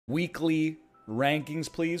weekly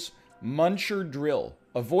rankings, please. Muncher drill.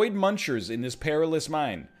 Avoid munchers in this perilous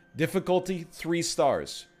mine. Difficulty 3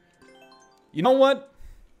 stars. You know what?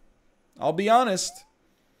 I'll be honest.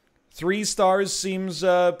 3 stars seems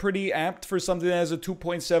pretty apt for something that has a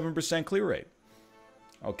 2.7% clear rate.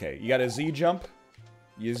 Okay, you got a Z jump.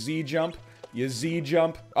 You Z jump. You Z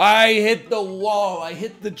jump. I hit the wall. I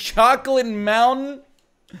hit the chocolate mountain.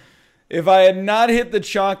 If I had not hit the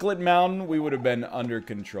chocolate mountain, we would have been under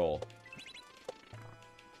control.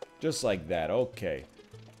 Just like that. Okay.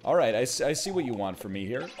 Alright, I see what you want from me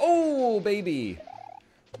here. Oh, baby.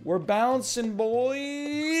 We're bouncing, boy.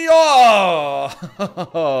 Oh!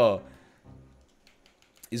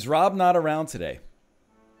 Is Rob not around today?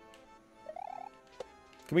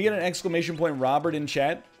 Can we get an exclamation point Robert in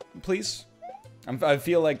chat, please? I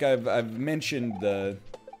feel like I've mentioned the...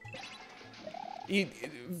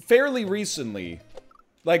 fairly recently,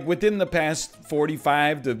 like within the past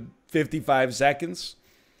 45 to 55 seconds,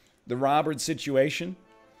 the Robert situation.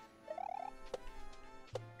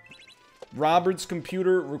 Robert's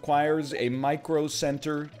computer requires a micro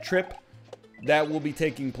center trip that will be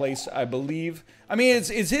taking place, I believe. I mean, it's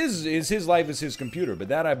his life is his computer, but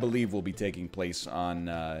that I believe will be taking place on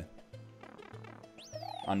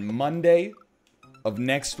Monday of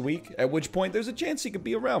next week. At which point, there's a chance he could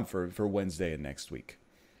be around for Wednesday of next week.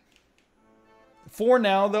 For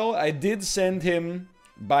now, though, I did send him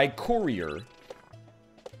by courier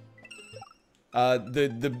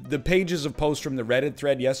the pages of posts from the Reddit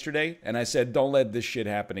thread yesterday, and I said, don't let this shit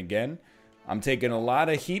happen again. I'm taking a lot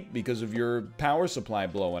of heat because of your power supply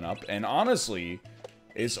blowing up, and honestly,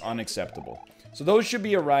 it's unacceptable. So those should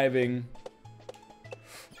be arriving,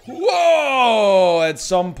 whoa, at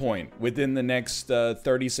some point within the next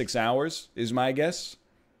 36 hours, is my guess.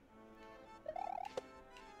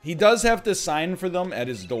 He does have to sign for them at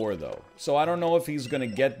his door, though, so I don't know if he's gonna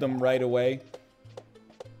get them right away.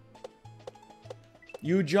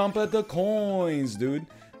 You jump at the coins, dude.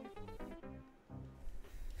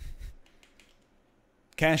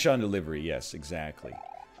 Cash on delivery, yes, exactly.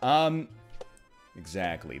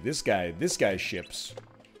 Exactly. This guy ships.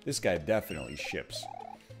 This guy definitely ships.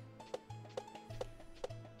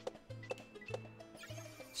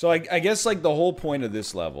 So I guess like the whole point of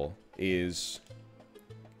this level is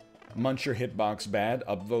Muncher hitbox bad,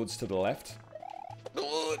 upvotes to the left.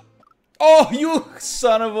 Oh, you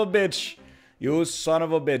son of a bitch. You son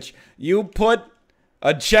of a bitch. You put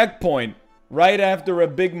a checkpoint right after a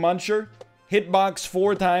big Muncher. Hitbox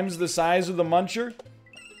 4 times the size of the Muncher.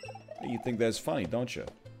 You think that's funny, don't you?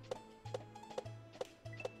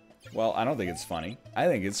 Well, I don't think it's funny. I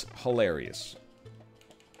think it's hilarious.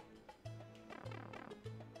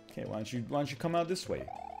 Okay, why don't you come out this way?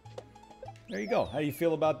 There you go. How do you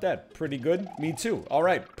feel about that? Pretty good? Me too.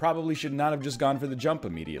 Alright, probably should not have just gone for the jump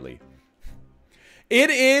immediately. It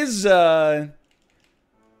is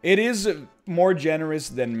more generous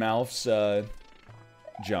than Malf's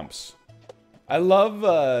jumps. I love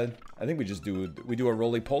I think we do a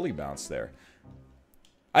roly-poly bounce there.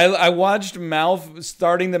 I watched Malf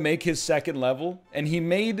starting to make his second level, and he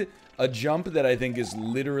made a jump that I think is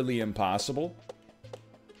literally impossible.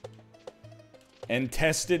 And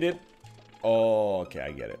tested it. Oh, okay,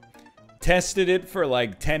 I get it. Tested it for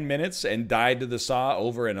like 10 minutes and died to the saw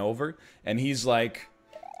over and over. And he's like,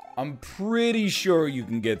 I'm pretty sure you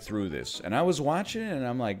can get through this. And I was watching it and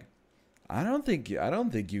I'm like, I don't think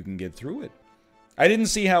you can get through it. I didn't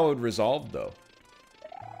see how it would resolve though.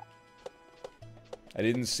 I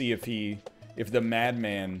didn't see if the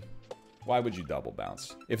madman, why would you double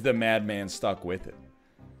bounce? If the madman stuck with it.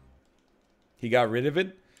 He got rid of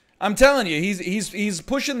it? I'm telling you, he's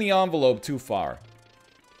pushing the envelope too far.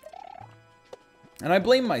 And I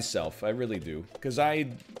blame myself, I really do. Because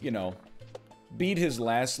I, you know, beat his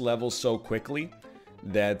last level so quickly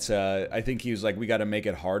that I think he was like, we gotta make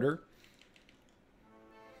it harder.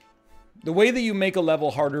 The way that you make a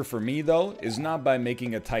level harder for me, though, is not by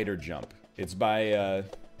making a tighter jump. It's by,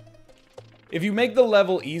 if you make the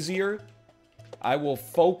level easier, I will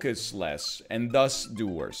focus less and thus do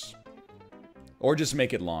worse. Or just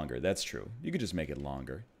make it longer. That's true. You could just make it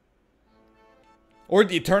longer. Or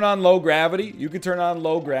you turn on low gravity. You could turn on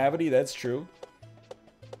low gravity. That's true.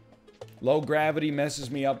 Low gravity messes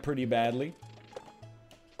me up pretty badly.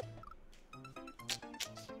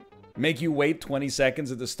 Make you wait 20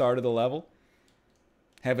 seconds at the start of the level.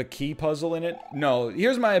 Have a key puzzle in it. No,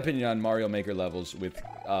 here's my opinion on Mario Maker levels with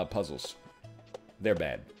puzzles. They're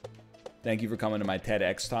bad. Thank you for coming to my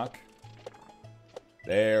TEDx talk.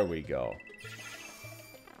 There we go.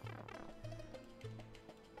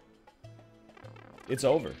 It's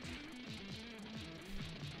over.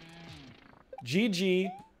 GG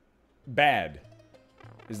bad.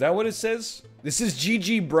 Is that what it says? This is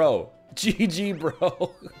GG bro. GG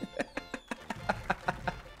bro.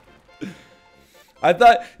 I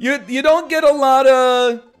thought you don't get a lot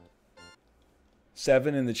of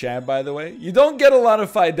 7 in the chat, by the way. You don't get a lot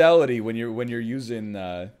of fidelity when you're using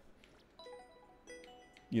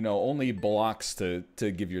you know, only blocks to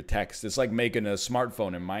give your text. It's like making a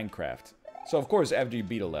smartphone in Minecraft. So of course, after you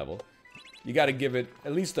beat a level, you got to give it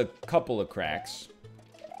at least a couple of cracks.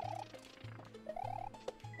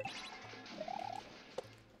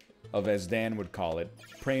 Of, as Dan would call it,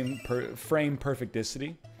 frame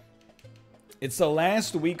perfecticity. It's the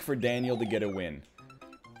last week for Daniel to get a win.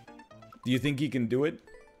 Do you think he can do it?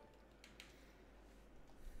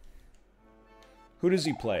 Who does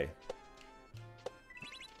he play?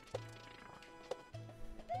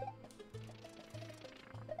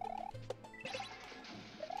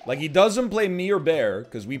 Like, he doesn't play me or Bear,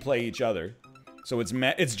 because we play each other. So it's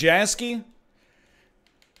Jasky.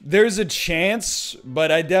 There's a chance,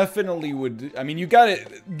 but I definitely would... I mean, you got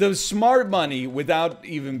it. The smart money, without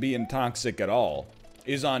even being toxic at all,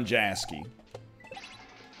 is on Jasky.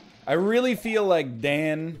 I really feel like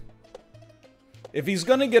Dan... If he's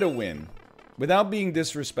gonna get a win, without being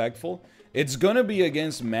disrespectful, it's gonna be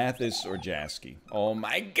against Mathis or Jasky. Oh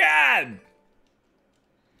my god!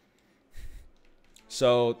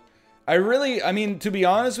 So, I mean, to be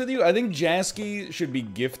honest with you, I think Jasky should be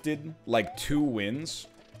gifted, like, 2 wins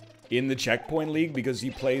in the Checkpoint League because he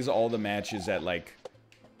plays all the matches at, like,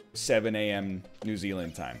 7 a.m. New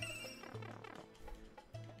Zealand time.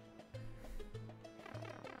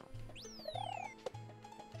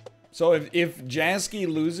 So, if Jasky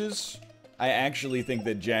loses, I actually think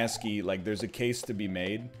that Jasky, like, there's a case to be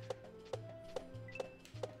made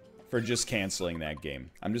for just canceling that game.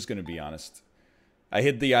 I'm just gonna be honest. I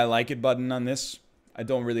hit the I like it button on this. I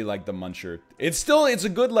don't really like the Muncher. It's a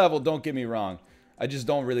good level, don't get me wrong. I just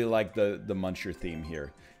don't really like the Muncher theme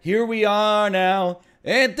here. Here we are now.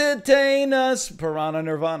 Entertain us. Piranha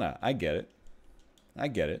Nirvana. I get it. I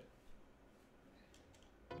get it.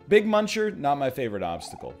 Big Muncher, not my favorite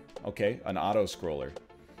obstacle. Okay, an auto-scroller.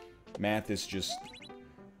 Mathis just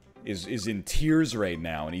is in tears right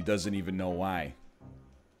now, and he doesn't even know why.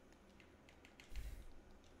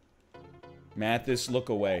 Mathis, look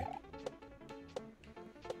away.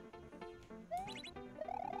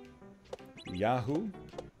 Yahoo?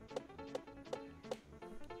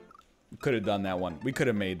 We could have done that one. We could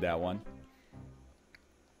have made that one.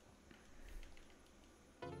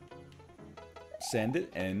 Send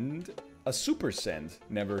it, and a super send.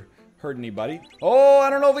 Never hurt anybody. Oh, I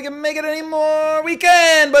don't know if we can make it anymore. We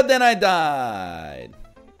can, but then I died.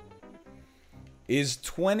 Is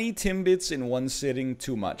 20 Timbits in one sitting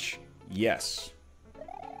too much? Yes.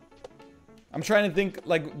 I'm trying to think,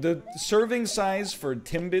 like, the serving size for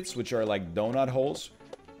Timbits, which are like donut holes,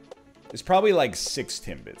 is probably like 6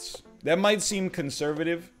 Timbits. That might seem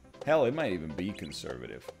conservative. Hell, it might even be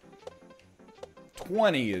conservative.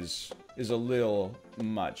 20 is a little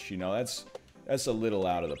much, you know, that's a little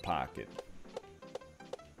out of the pocket.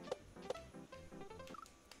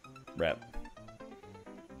 Rep.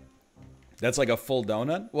 That's like a full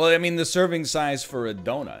donut? Well, I mean, the serving size for a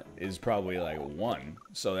donut is probably like 1,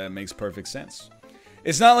 so that makes perfect sense.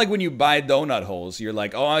 It's not like when you buy donut holes, you're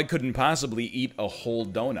like, oh, I couldn't possibly eat a whole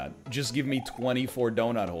donut. Just give me 24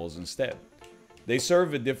 donut holes instead. They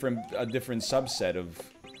serve a different subset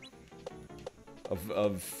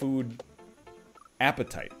of food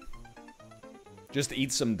appetite. Just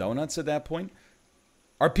eat some donuts at that point.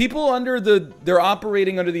 Are people they're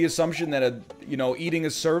operating under the assumption that eating a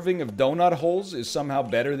serving of donut holes is somehow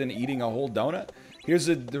better than eating a whole donut? Here's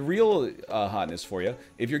the real hotness for you.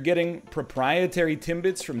 If you're getting proprietary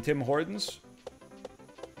Timbits from Tim Hortons,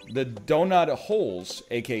 the donut holes,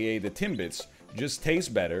 aka the Timbits, just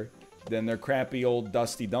taste better than their crappy old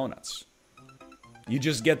dusty donuts. You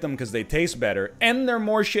just get them because they taste better and they're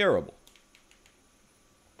more shareable.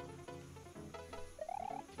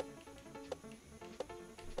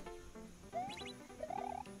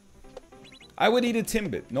 I would eat a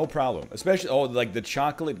Timbit, no problem. Especially, like the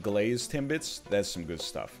chocolate glazed Timbits, that's some good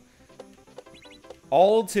stuff.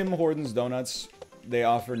 All Tim Hortons donuts, they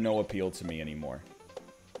offer no appeal to me anymore.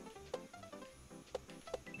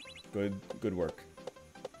 Good work.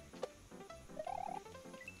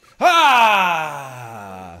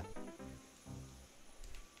 Ah!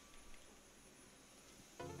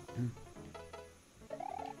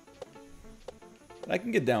 I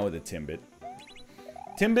can get down with a Timbit.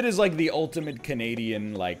 Timbit is like the ultimate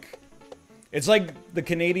Canadian, like... It's like the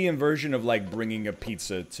Canadian version of, like, bringing a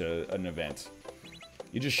pizza to an event.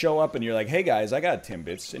 You just show up and you're like, hey guys, I got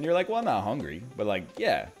Timbits. And you're like, well, I'm not hungry. But like,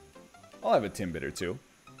 yeah, I'll have a Timbit or two.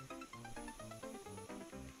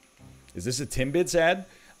 Is this a Timbits ad?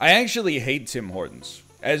 I actually hate Tim Hortons.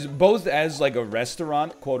 Both as like a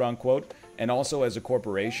restaurant, quote unquote, and also as a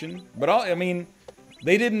corporation. But I mean,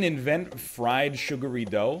 they didn't invent fried sugary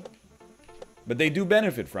dough, but they do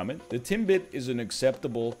benefit from it. The Timbit is an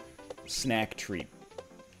acceptable snack treat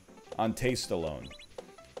on taste alone.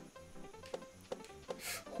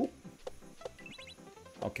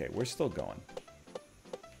 Okay, we're still going.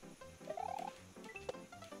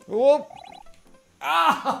 Whoop!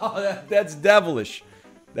 Ah, that's devilish.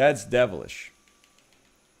 That's devilish.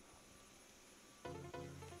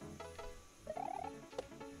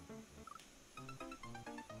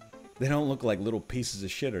 They don't look like little pieces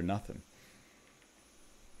of shit or nothing.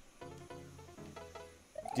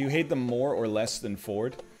 Do you hate them more or less than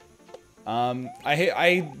Ford?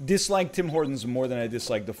 I dislike Tim Hortons more than I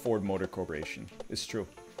dislike the Ford Motor Corporation. It's true.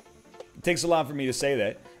 It takes a lot for me to say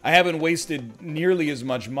that. I haven't wasted nearly as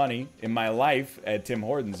much money in my life at Tim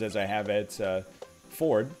Hortons as I have at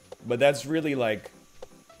Ford. But that's really like...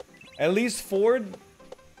 At least Ford...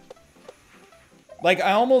 Like,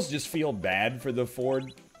 I almost just feel bad for the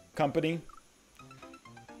Ford company.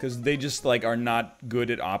 Because they just, like, are not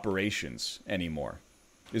good at operations anymore.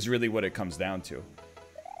 Is really what it comes down to.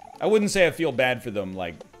 I wouldn't say I feel bad for them,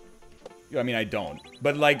 like... I mean, I don't.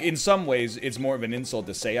 But, like, in some ways, it's more of an insult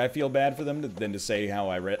to say I feel bad for them than to say how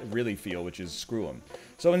I really feel, which is screw them.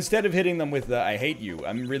 So instead of hitting them with the I hate you,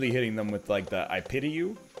 I'm really hitting them with, like, the I pity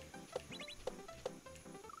you.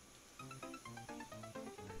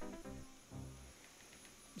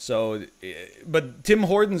 So, but Tim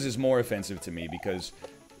Hortons is more offensive to me because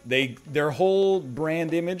their whole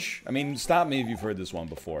brand image, I mean, stop me if you've heard this one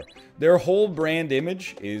before. Their whole brand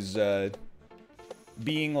image is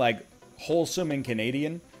being, like, wholesome and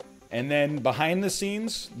Canadian. And then behind the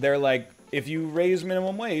scenes, they're like, if you raise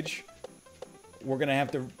minimum wage, we're going to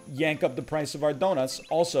have to yank up the price of our donuts.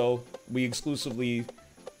 Also, we exclusively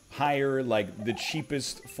hire, like, the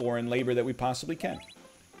cheapest foreign labor that we possibly can.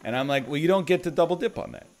 And I'm like, well, you don't get to double dip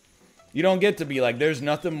on that. You don't get to be like, there's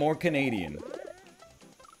nothing more Canadian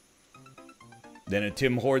than a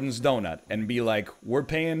Tim Hortons donut, and be like, we're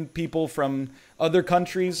paying people from other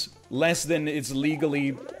countries less than it's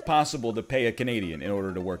legally possible to pay a Canadian in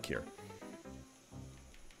order to work here.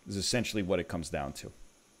 This is essentially what it comes down to.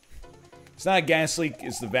 It's not a gas leak,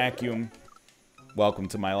 it's the vacuum. Welcome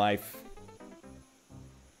to my life.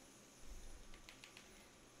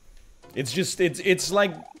 It's just, it's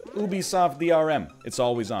like Ubisoft DRM. It's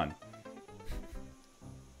always on.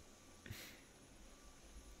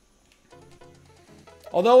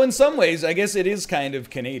 Although in some ways, I guess it is kind of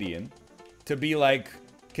Canadian to be like,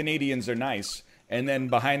 Canadians are nice, and then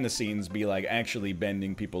behind the scenes be like actually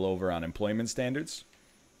bending people over on employment standards.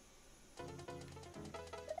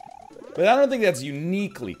 But I don't think that's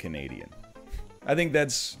uniquely Canadian. I think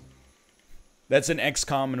that's an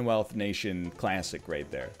ex-Commonwealth nation classic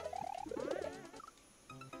right there.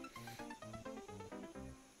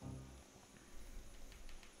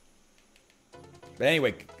 But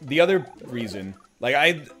anyway, the other reason, like,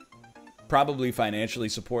 I probably financially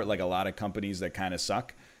support, like, a lot of companies that kind of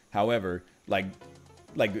suck. However, like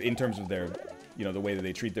in terms of their, you know, the way that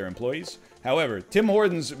they treat their employees. However, Tim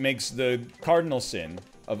Hortons makes the cardinal sin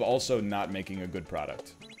of also not making a good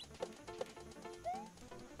product.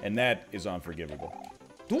 And that is unforgivable.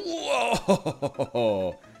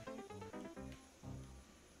 Whoa!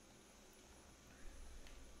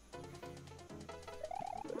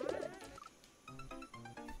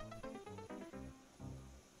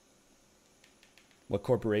 What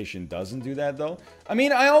corporation doesn't do that, though? I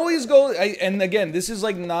mean, I always go... and again, this is,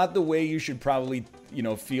 like, not the way you should probably, you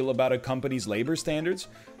know, feel about a company's labor standards.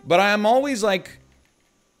 But I'm always, like...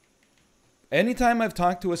 Anytime I've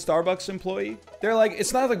talked to a Starbucks employee, they're like,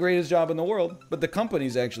 it's not the greatest job in the world, but the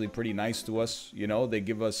company's actually pretty nice to us. You know, they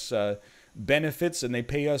give us benefits and they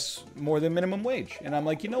pay us more than minimum wage. And I'm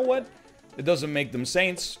like, you know what? It doesn't make them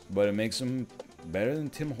saints, but it makes them better than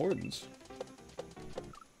Tim Hortons.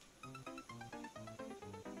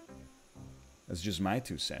 That's just my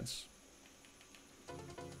 2 cents.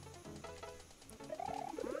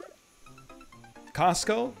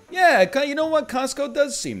 Costco? Yeah, you know what? Costco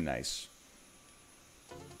does seem nice.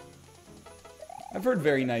 I've heard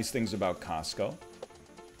very nice things about Costco.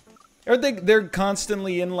 They're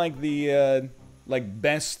constantly in, like, the, like,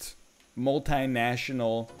 best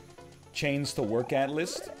multinational chains to work at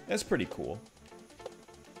list. That's pretty cool.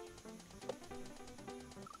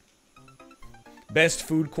 Best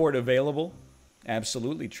food court available.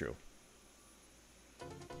 Absolutely true.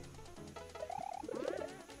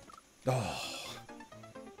 Oh.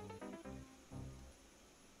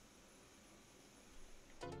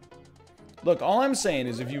 Look, all I'm saying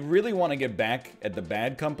is if you really want to get back at the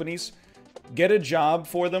bad companies, get a job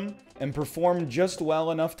for them and perform just well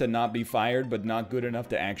enough to not be fired, but not good enough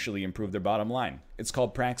to actually improve their bottom line. It's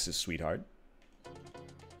called praxis, sweetheart.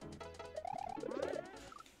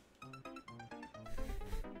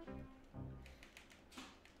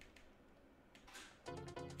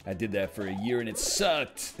 I did that for a year and it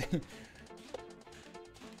sucked. I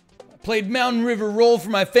played Mountain River Roll for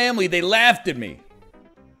my family. They laughed at me.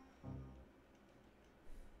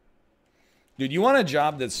 Dude, you want a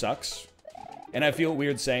job that sucks? And I feel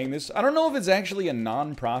weird saying this. I don't know if it's actually a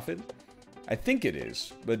non-profit. I think it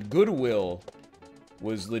is. But Goodwill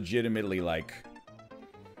was legitimately like...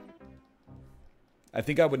 I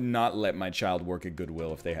think I would not let my child work at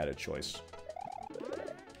Goodwill if they had a choice.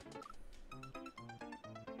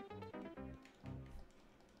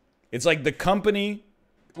 It's like the company...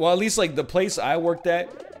 Well, at least like the place I worked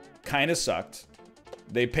at kind of sucked.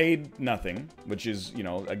 They paid nothing, which is, you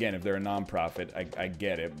know, again, if they're a non-profit, I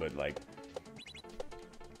get it, but like...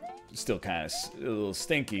 Still kind of a little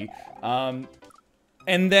stinky. And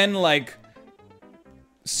then, like,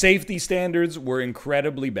 safety standards were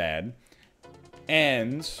incredibly bad.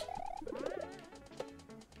 And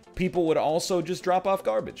people would also just drop off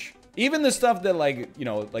garbage. Even the stuff that, like, you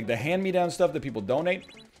know, like the hand-me-down stuff that people donate,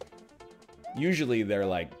 usually they're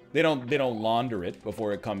like, they don't launder it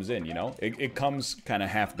before it comes in, you know? It comes kind of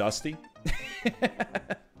half dusty.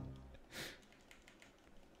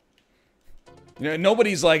 You know,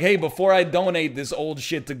 nobody's like, hey, before I donate this old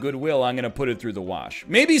shit to Goodwill, I'm going to put it through the wash.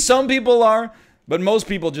 Maybe some people are, but most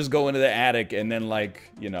people just go into the attic and then, like,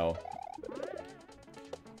 you know,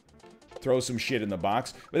 throw some shit in the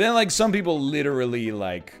box. But then, like, some people literally,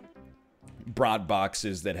 like, brought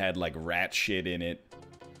boxes that had, like, rat shit in it.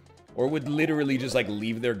 Or would literally just, like,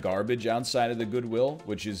 leave their garbage outside of the Goodwill,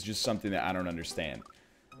 which is just something that I don't understand.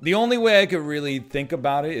 The only way I could really think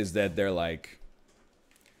about it is that they're, like...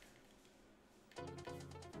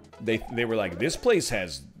 They were like, this place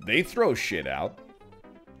has... They throw shit out.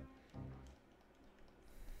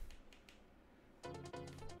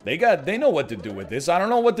 They know what to do with this. I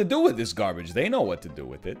don't know what to do with this garbage. They know what to do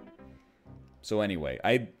with it. So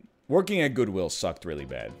anyway, working at Goodwill sucked really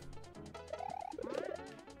bad.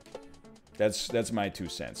 That's my 2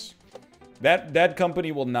 cents. That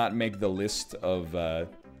company will not make the list of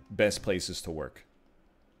best places to work.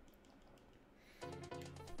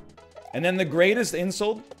 And then the greatest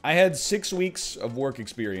insult, I had 6 weeks of work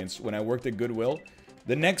experience when I worked at Goodwill.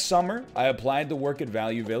 The next summer, I applied to work at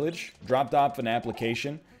Value Village, dropped off an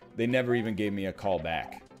application. They never even gave me a call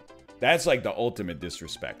back. That's like the ultimate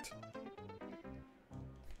disrespect.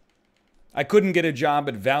 I couldn't get a job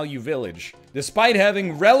at Value Village, despite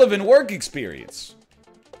having relevant work experience.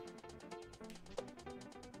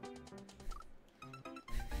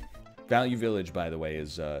 Value Village, by the way,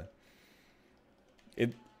 is,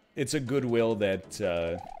 It's a Goodwill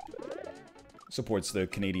that supports the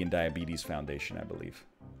Canadian Diabetes Foundation, I believe.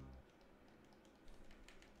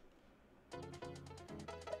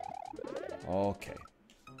 Okay.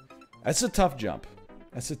 That's a tough jump.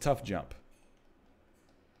 That's a tough jump.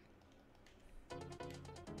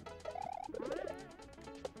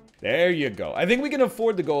 There you go. I think we can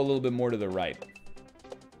afford to go a little bit more to the right.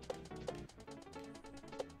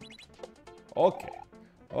 Okay.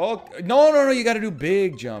 Oh, no, you gotta do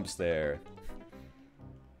big jumps there.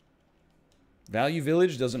 Value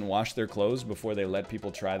Village doesn't wash their clothes before they let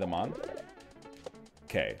people try them on?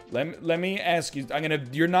 Okay, let me ask you,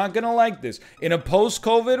 you're not gonna like this. In a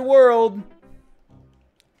post-COVID world,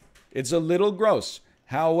 it's a little gross.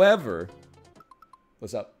 However,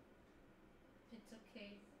 what's up? It's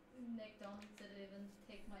okay. McDonald's didn't even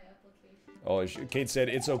take my application. Oh, Kate said,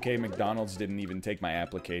 it's okay, McDonald's didn't even take my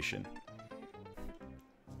application.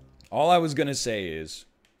 All I was gonna say is,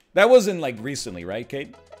 that wasn't like recently, right,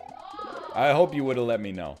 Kate? I hope you would have let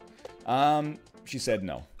me know. She said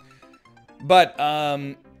no. But,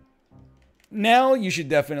 now you should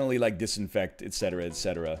definitely like disinfect, etc.,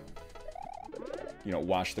 etc. You know,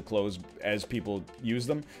 wash the clothes as people use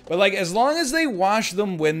them. But like, as long as they wash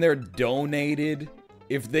them when they're donated,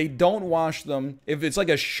 if they don't wash them, if it's like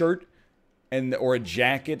a shirt or a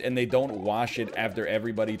jacket and they don't wash it after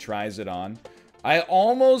everybody tries it on, I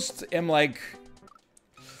almost am like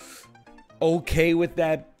okay with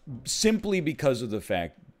that simply because of the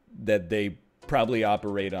fact that they probably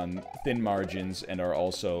operate on thin margins and are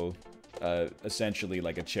also essentially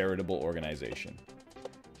like a charitable organization.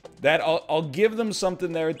 That I'll give them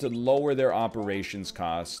something there to lower their operations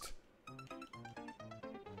cost.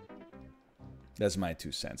 That's my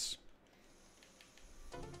 2 cents.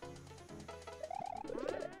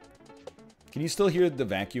 Can you still hear the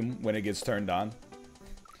vacuum when it gets turned on?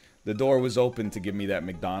 The door was open to give me that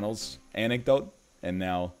McDonald's anecdote, and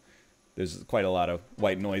now there's quite a lot of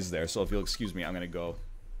white noise there. So if you'll excuse me, I'm gonna go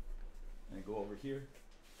over here.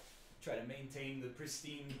 Try to maintain the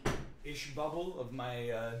pristine-ish bubble of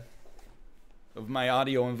my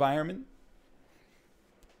audio environment.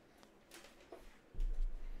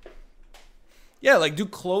 Yeah, like, do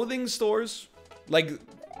clothing stores, like,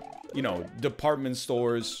 you know, department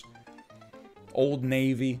stores, Old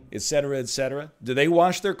Navy, etc., do they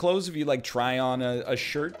wash their clothes if you, like, try on a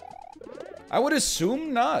shirt? I would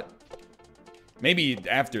assume not. Maybe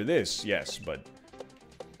after this, yes, but...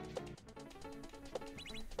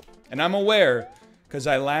 And I'm aware, because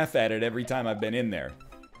I laugh at it every time I've been in there.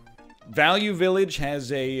 Value Village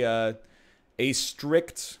has a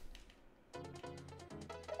strict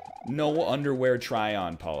no underwear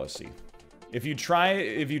try-on policy. If you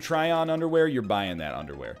try on underwear, you're buying that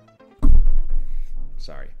underwear.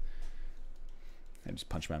 Sorry. I just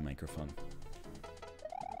punched my microphone.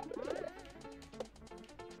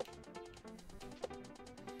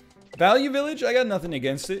 Value Village, I got nothing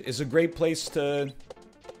against it. It's a great place to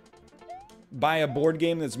buy a board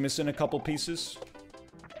game that's missing a couple pieces.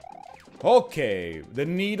 Okay, the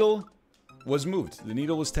needle was moved. The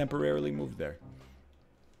needle was temporarily moved there.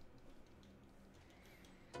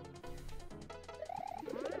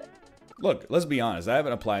 Look, let's be honest. I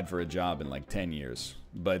haven't applied for a job in like 10 years.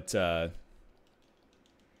 But, it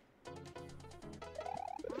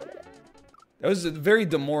was a very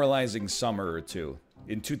demoralizing summer or two.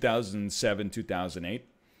 In 2007, 2008.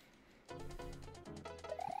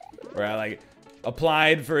 Where I, like,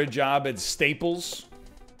 applied for a job at Staples.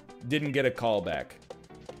 Didn't get a call back.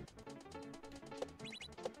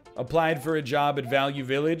 Applied for a job at Value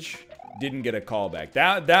Village. Didn't get a call back.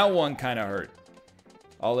 That one kind of hurt.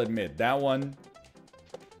 I'll admit, that one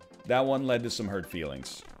led to some hurt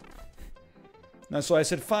feelings. That's why I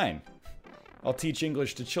said, fine. I'll teach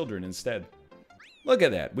English to children instead. Look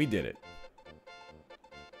at that, we did it.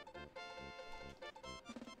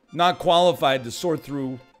 Not qualified to sort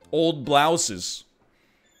through old blouses.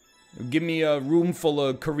 Give me a room full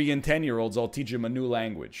of Korean 10-year-olds, I'll teach them a new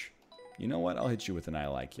language. You know what? I'll hit you with an I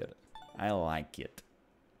like it. I like it.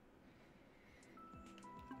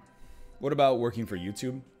 What about working for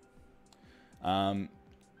YouTube? I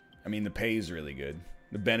mean, the pay is really good.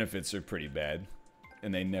 The benefits are pretty bad.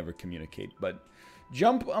 And they never communicate. But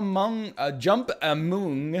jump among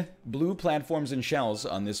blue platforms and shells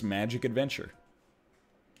on this magic adventure.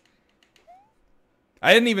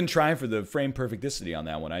 I didn't even try for the frame perfecticity on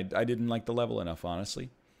that one. I didn't like the level enough,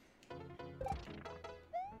 honestly.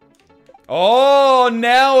 Oh,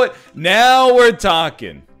 now we're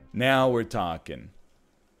talking. Now we're talking.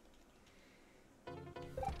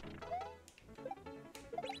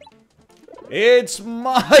 It's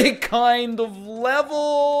my kind of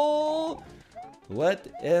level.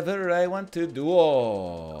 Whatever I want to do.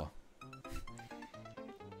 Oh.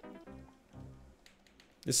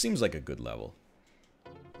 This seems like a good level.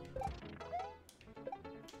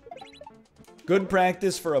 Good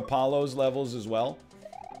practice for Apollo's levels as well.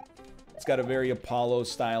 It's got a very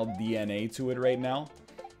Apollo-style DNA to it right now.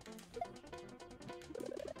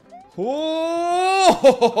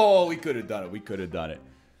 Oh, we could have done it. We could have done it.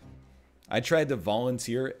 I tried to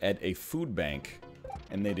volunteer at a food bank,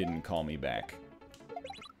 and they didn't call me back.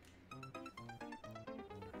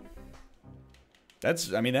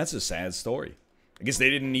 I mean, that's a sad story. I guess they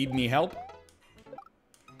didn't need any help.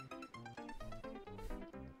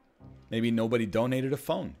 Maybe nobody donated a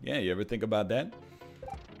phone. Yeah, you ever think about that?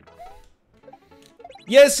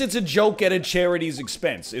 Yes, it's a joke at a charity's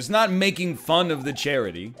expense. It's not making fun of the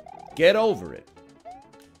charity. Get over it.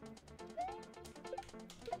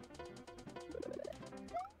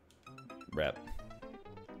 Rep.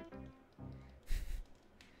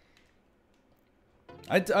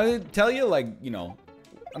 I tell you, like, you know,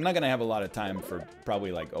 I'm not gonna have a lot of time for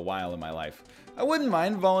probably like a while in my life. I wouldn't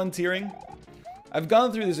mind volunteering. I've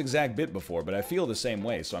gone through this exact bit before, but I feel the same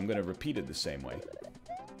way, so I'm gonna repeat it the same way.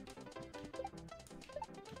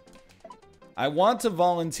 I want to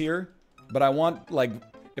volunteer, but I want, like,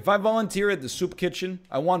 if I volunteer at the soup kitchen,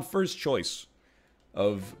 I want first choice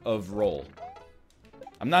of role.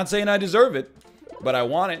 I'm not saying I deserve it, but I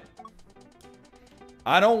want it.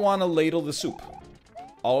 I don't want to ladle the soup.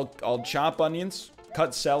 I'll chop onions,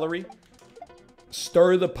 cut celery,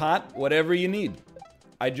 stir the pot, whatever you need.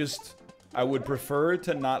 I would prefer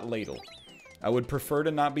to not ladle. I would prefer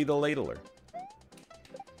to not be the ladler.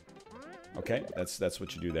 Okay, that's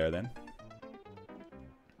what you do there then.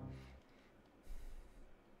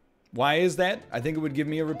 Why is that? I think it would give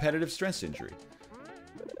me a repetitive stress injury.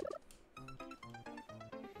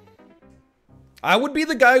 I would be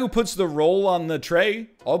the guy who puts the roll on the tray.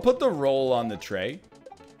 I'll put the roll on the tray.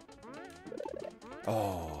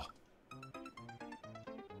 Oh.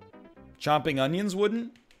 Chopping onions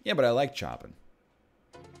wouldn't? Yeah, but I like chopping.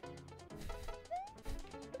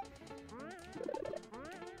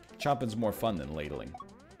 Chopping's more fun than ladling.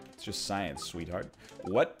 It's just science, sweetheart.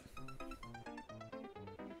 What?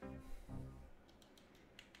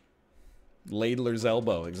 Ladler's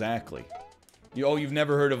elbow, exactly. You've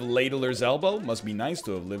never heard of Ladler's elbow? Must be nice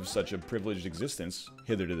to have lived such a privileged existence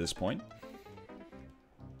hither to this point.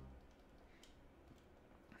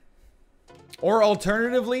 Or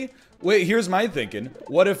alternatively, wait, here's my thinking.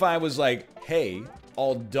 What if I was like, hey,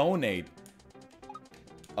 I'll donate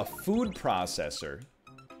a food processor,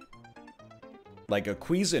 like a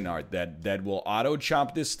Cuisinart that will auto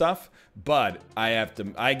chop this stuff, but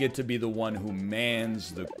I get to be the one who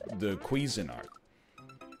mans the Cuisinart.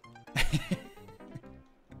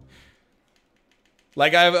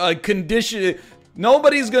 Like I have a condition.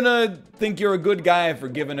 Nobody's gonna think you're a good guy for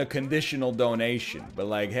giving a conditional donation, but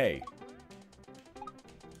like, hey.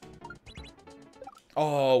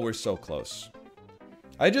 Oh, we're so close.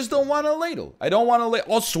 I just don't want to ladle. I don't want to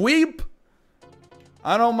ladle. I'll sweep.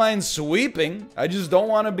 I don't mind sweeping. I just don't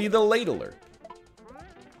want to be the ladler.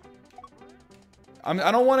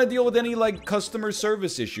 I don't want to deal with any like customer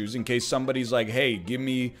service issues in case somebody's like, hey, give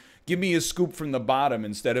me a scoop from the bottom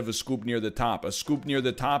instead of a scoop near the top. A scoop near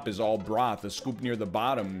the top is all broth. A scoop near the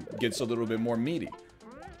bottom gets a little bit more meaty.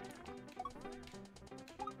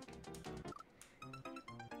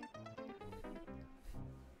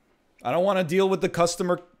 I don't want to deal with the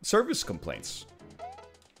customer service complaints.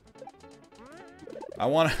 I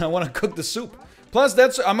want to cook the soup. Plus,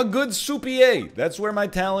 I'm a good soupier. That's where my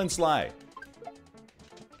talents lie.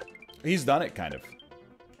 He's done it, kind of.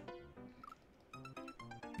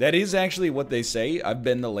 That is actually what they say. I've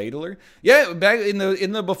been the ladler. Yeah, back in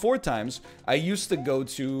the before times, I used to go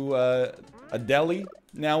to a deli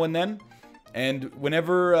now and then, and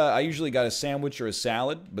whenever I usually got a sandwich or a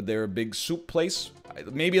salad, but they're a big soup place.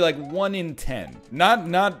 Maybe like 1 in 10. Not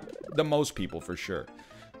the most people for sure,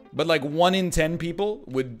 but like 1 in 10 people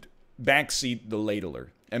would backseat the ladler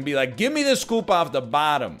and be like, "Give me the scoop off the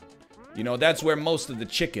bottom. You know, that's where most of the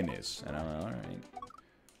chicken is." And I'm like, all right.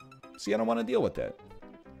 See, I don't want to deal with that.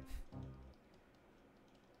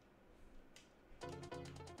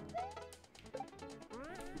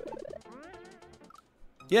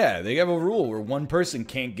 Yeah, they have a rule where one person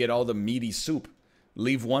can't get all the meaty soup.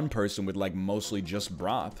 Leave one person with like mostly just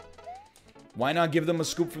broth. Why not give them a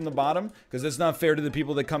scoop from the bottom? Because that's not fair to the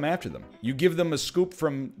people that come after them. You give them a scoop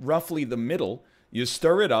from roughly the middle, you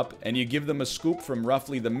stir it up, and you give them a scoop from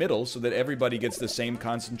roughly the middle so that everybody gets the same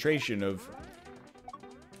concentration of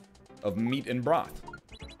meat and broth.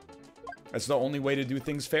 That's the only way to do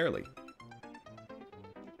things fairly.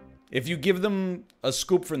 If you give them a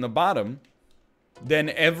scoop from the bottom, then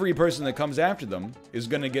every person that comes after them is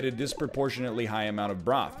going to get a disproportionately high amount of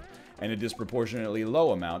broth and a disproportionately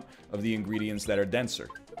low amount of the ingredients that are denser.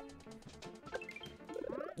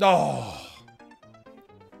 Oh!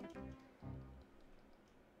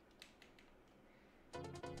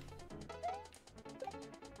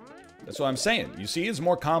 That's what I'm saying. You see, it's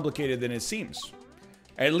more complicated than it seems.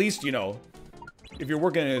 At least, you know, if you're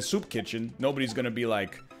working in a soup kitchen, nobody's going to be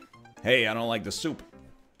like, hey, I don't like the soup.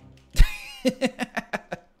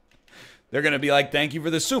 They're gonna be like, thank you for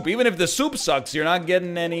the soup. Even if the soup sucks, you're not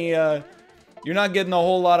getting any, you're not getting a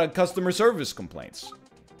whole lot of customer service complaints.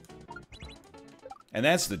 And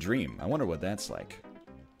that's the dream. I wonder what that's like.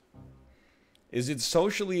 Is it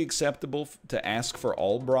socially acceptable to ask for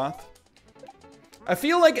all broth? I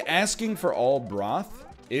feel like asking for all broth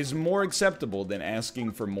is more acceptable than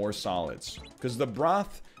asking for more solids. Because the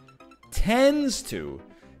broth tends to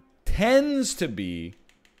be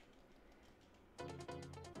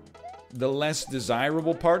the less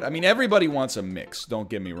desirable part. I mean, everybody wants a mix, don't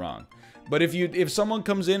get me wrong. But if someone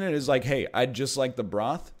comes in and is like, hey, I'd just like the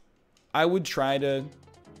broth, I would try to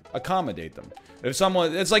accommodate them. If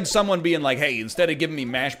someone, it's like someone being like, hey, instead of giving me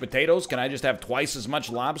mashed potatoes, can I just have twice as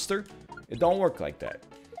much lobster? It don't work like that.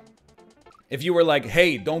 If you were like,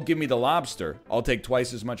 hey, don't give me the lobster, I'll take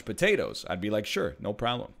twice as much potatoes, I'd be like, sure, no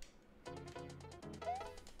problem.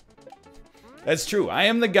 That's true. I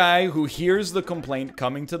am the guy who hears the complaint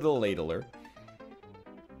coming to the ladler.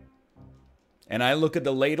 And I look at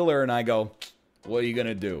the ladler and I go, what are you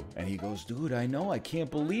gonna do? And he goes, dude, I know. I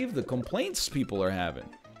can't believe the complaints people are having.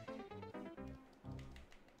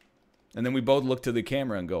 And then we both look to the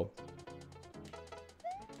camera and go,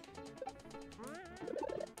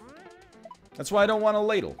 that's why I don't want to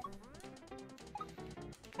ladle.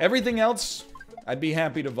 Everything else, I'd be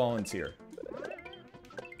happy to volunteer.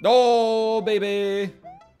 Oh, baby.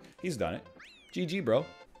 He's done it. GG, bro.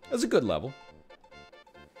 That's a good level.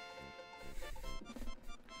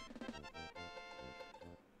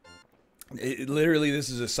 Literally, this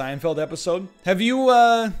is a Seinfeld episode. Have you,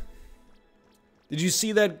 did you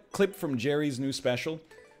see that clip from Jerry's new special?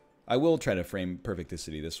 I will try to frame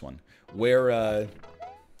perfecticity this one. Where,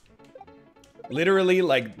 literally,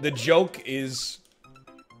 like, the joke is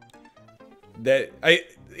that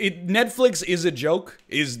Netflix is a joke.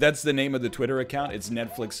 That's the name of the Twitter account. It's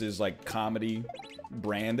Netflix's, like, comedy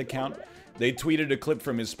brand account. They tweeted a clip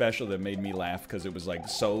from his special that made me laugh because it was, like,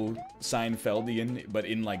 so Seinfeldian, but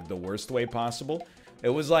in, like, the worst way possible. It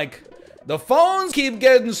was like, the phones keep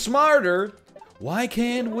getting smarter. Why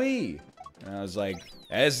can't we? And I was like,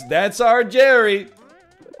 that's our Jerry.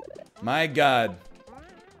 My God.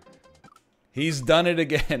 He's done it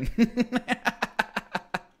again.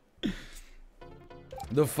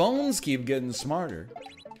 The phones keep getting smarter.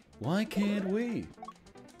 Why can't we?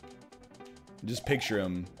 Just picture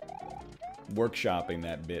him workshopping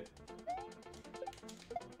that bit.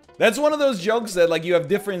 That's one of those jokes that, like, you have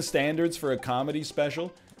different standards for a comedy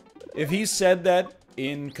special. If he said that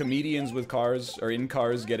in Comedians with Cars, or in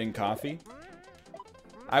Cars Getting Coffee,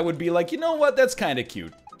 I would be like, you know what, that's kind of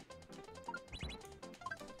cute.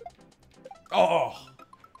 Oh,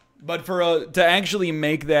 but for to actually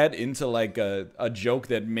make that into, like, a joke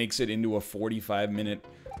that makes it into a 45-minute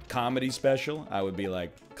comedy special, I would be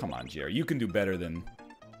like, come on, Jerry, you can do better than...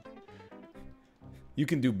 You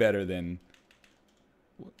can do better than...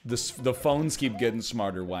 The phones keep getting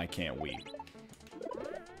smarter, why can't we?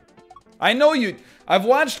 I know you... I've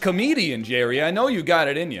watched Comedian, Jerry, I know you got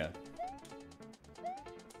it in you.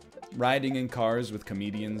 Riding in Cars with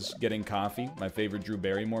Comedians Getting Coffee, my favorite Drew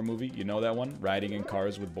Barrymore movie. You know that one? Riding in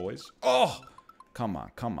Cars with Boys. Oh! Come on,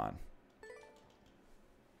 come on.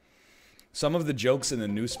 Some of the jokes in the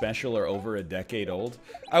new special are over a decade old.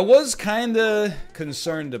 I was kinda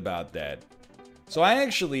concerned about that. So I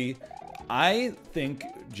think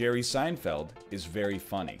Jerry Seinfeld is very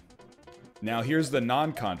funny. Now here's the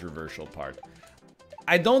non-controversial part.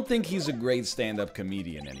 I don't think he's a great stand-up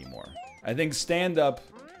comedian anymore. I think stand-up...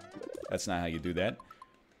 That's not how you do that.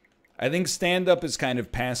 I think stand-up has kind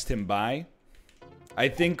of passed him by. I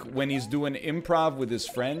think when he's doing improv with his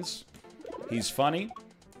friends, he's funny.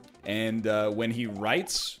 And when he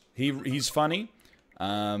writes, he's funny.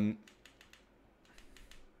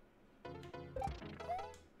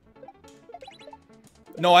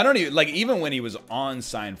 No, I don't even, like, even when he was on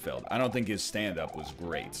Seinfeld, I don't think his stand-up was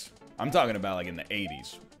great. I'm talking about, like, in the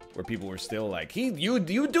 80s, where people were still like, you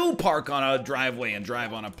do park on a driveway and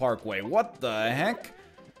drive on a parkway. What the heck?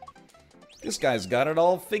 This guy's got it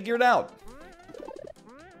all figured out.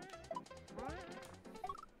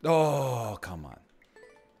 Oh, come on.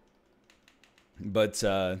 But,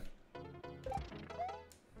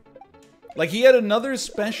 like, he had another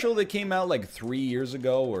special that came out, like, 3 years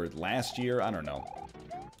ago or last year. I don't know.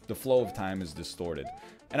 The flow of time is distorted.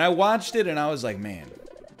 And I watched it and I was like, man,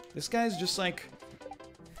 this guy's just like...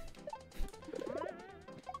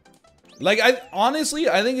 Like, honestly,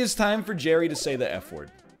 I think it's time for Jerry to say the F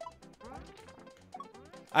word.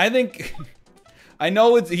 I think... I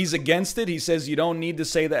know he's against it. He says you don't need to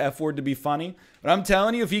say the F word to be funny. But I'm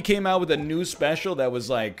telling you, if he came out with a new special that was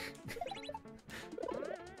like...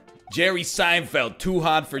 Jerry Seinfeld, too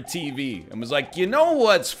hot for TV. And was like, you know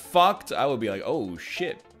what's fucked? I would be like, oh,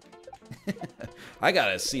 shit. I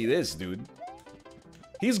gotta see this, dude.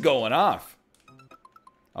 He's going off.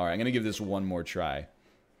 Alright, I'm gonna give this one more try.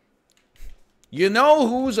 You know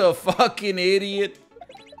who's a fucking idiot?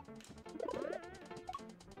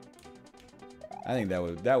 I think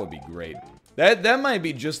that would be great. That might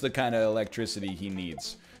be just the kind of electricity he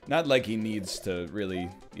needs. Not like he needs to really,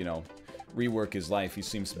 you know, rework his life. He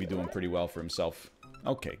seems to be doing pretty well for himself.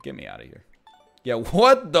 Okay, get me out of here. Yeah,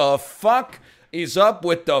 what the fuck is up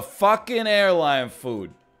with the fucking airline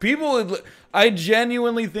food? People would... I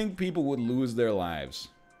genuinely think people would lose their lives.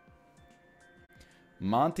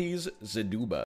 Monty's Zaduba.